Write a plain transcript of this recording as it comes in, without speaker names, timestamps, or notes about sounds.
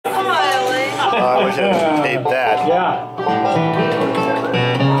I wish I had taped that. Yeah.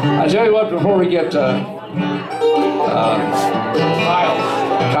 I tell you what, before we get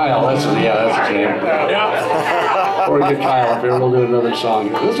Kyle, that's his name. Yeah. Before we get Kyle up here, we'll do another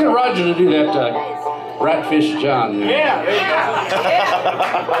song. Let's get Rodger to do that Ratfish John. Yeah.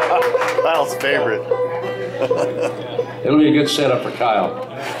 Kyle's favorite. It'll be a good setup for Kyle.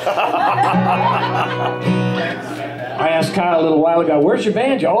 I asked Kyle a little while ago, where's your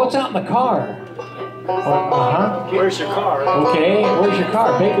banjo? Oh, it's out in the car. Where's your car? Okay, where's your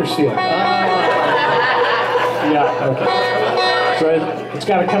car? Bakersfield. Yeah, okay. So it's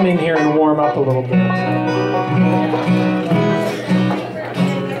got to come in here and warm up a little bit.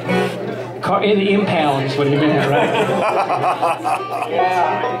 In impounds, what do you mean, right?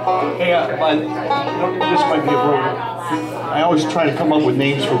 Yeah. Hey, this might be a program. I always try to come up with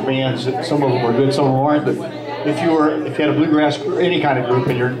names for bands. Some of them are good, some of them aren't. But if you had a bluegrass or any kind of group,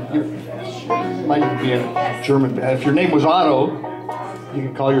 and you might be a German band. If your name was Otto, you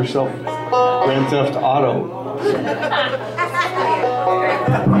could call yourself Grand Theft Auto.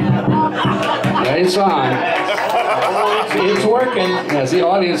 It's on. It's working. Yes, the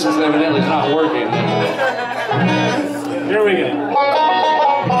audience is evidently not working. Here we go.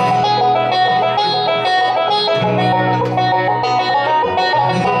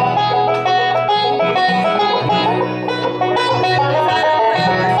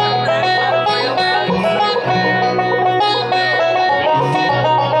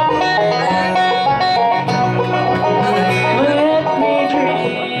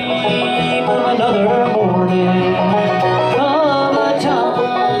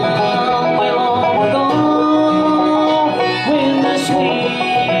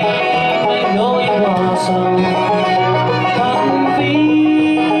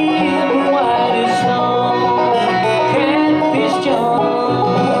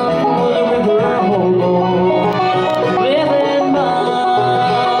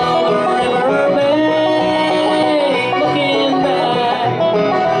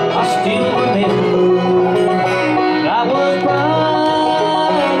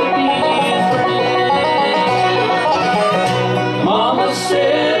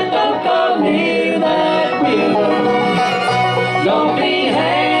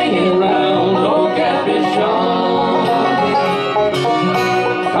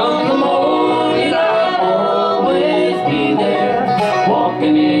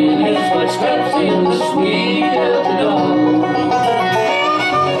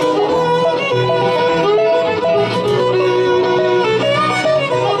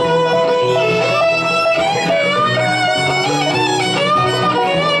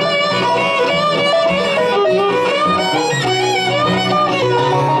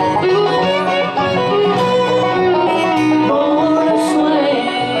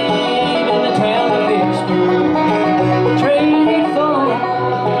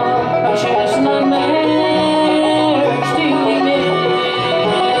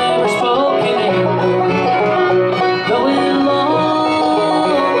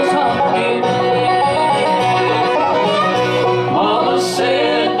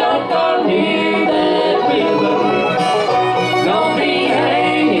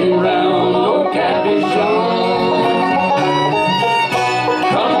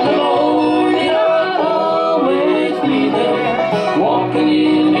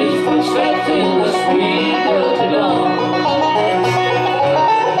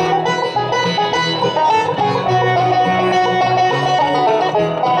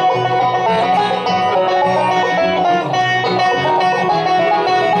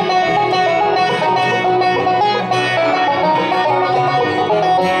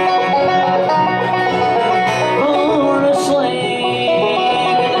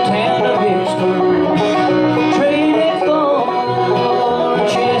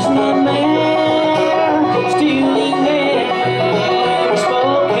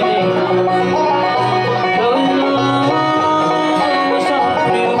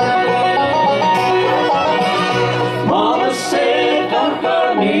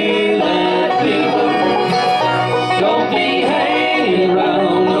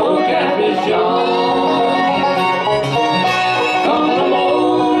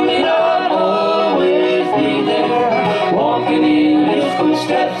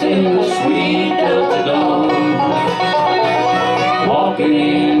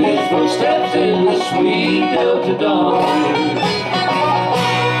 Footsteps in the sweet Delta dawn.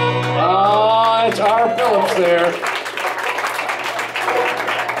 Oh, it's our Phillips there.